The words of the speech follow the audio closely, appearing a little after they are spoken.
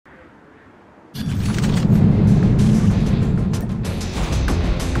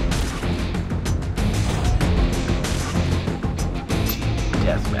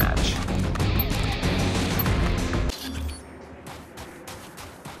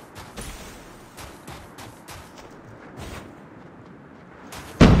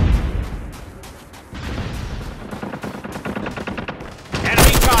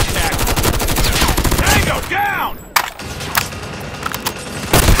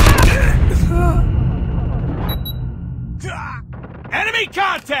Enemy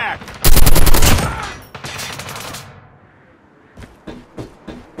contact!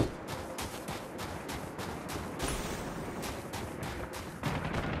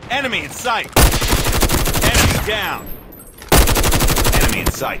 Enemy in sight! Enemy down! Enemy in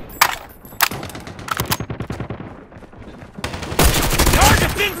sight!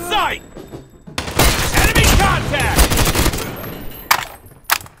 Target's in sight! Enemy contact!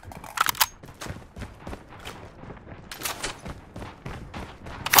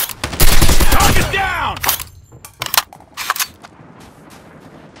 Target down!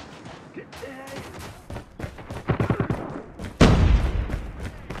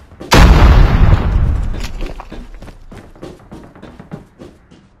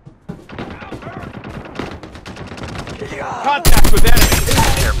 Contact with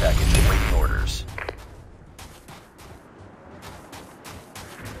enemy! Care package awaiting orders.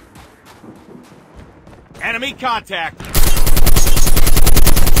 Enemy contact!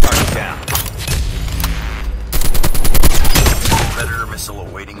 Target down. Predator missile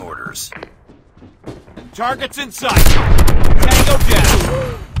awaiting orders. Target's in sight! Tango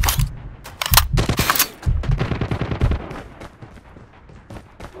down!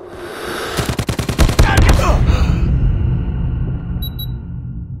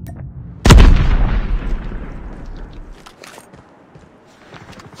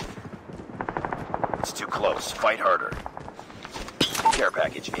 It's too close. Fight harder. Care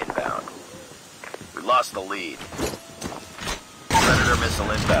package inbound. We lost the lead. Predator missile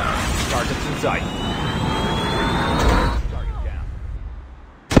inbound. Target's in sight. Target down.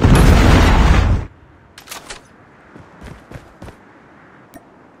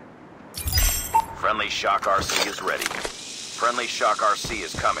 Friendly Shock RC is ready. Friendly Shock RC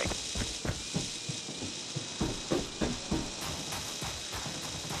is coming.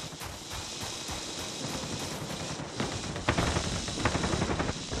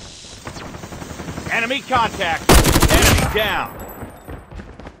 Enemy contact! Enemy down!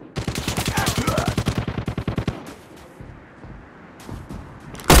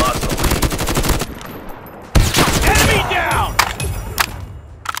 Lost the lead. Enemy down!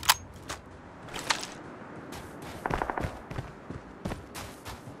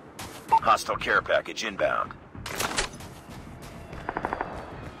 Hostile care package inbound.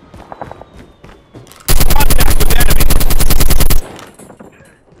 Contact with enemy!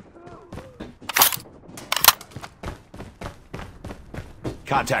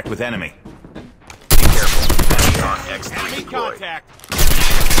 Contact with enemy. Be careful. Enemy on X3 Enemy deployed. contact!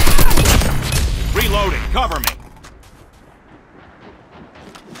 Reloading, cover me!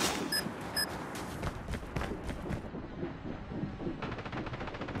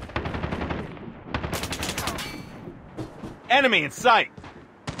 Enemy in sight!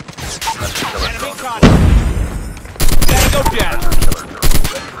 Enemy contact! Gotta go down! Killer drone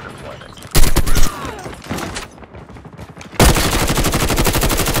ready for deployment.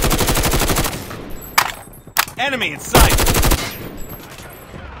 Enemy in sight!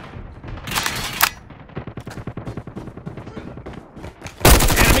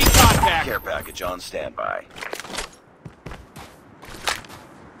 Enemy contact! Care package on standby.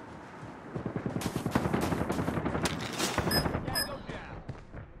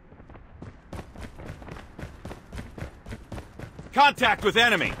 Contact with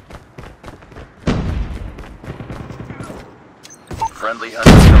enemy! Friendly hunter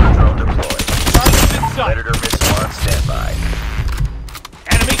killer drone deployed. Target's in sight! Predator missile on standby.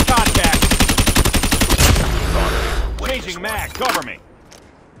 Enemy contact! Witness Changing one. mag, cover me!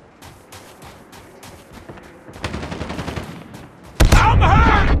 I'm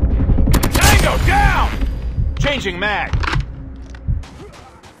hurt! Tango down! Changing mag!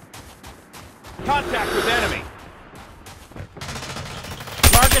 Contact with enemy!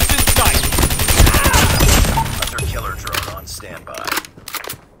 Target's in sight! Hunter killer drone on standby.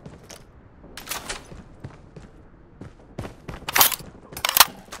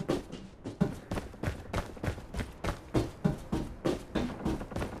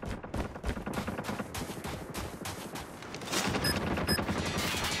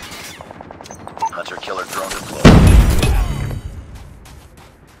 Hunter killer drone deployed.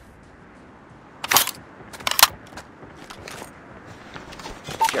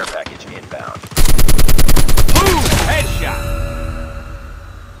 Care package inbound. Boom! Headshot!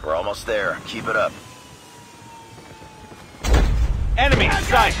 We're almost there. Keep it up. Enemy in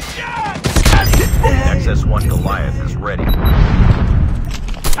sight! XS-1 Goliath is ready.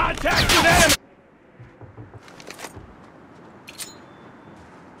 Contact with enemy!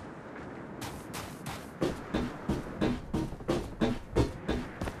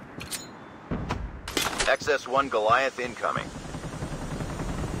 XS-1 Goliath incoming.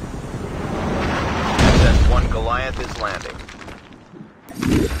 One Goliath is landing.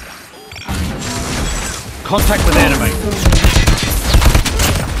 Contact with enemy.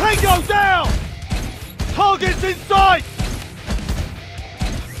 Tango down! Target's in sight!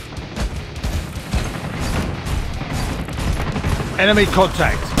 Enemy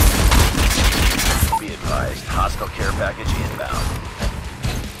contact. Be advised, hostile care package inbound.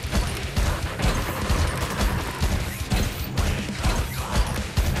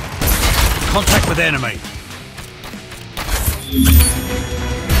 Contact with enemy.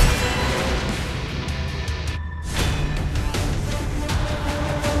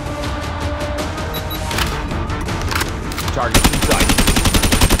 Target in sight.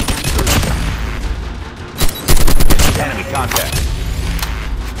 Enemy contact.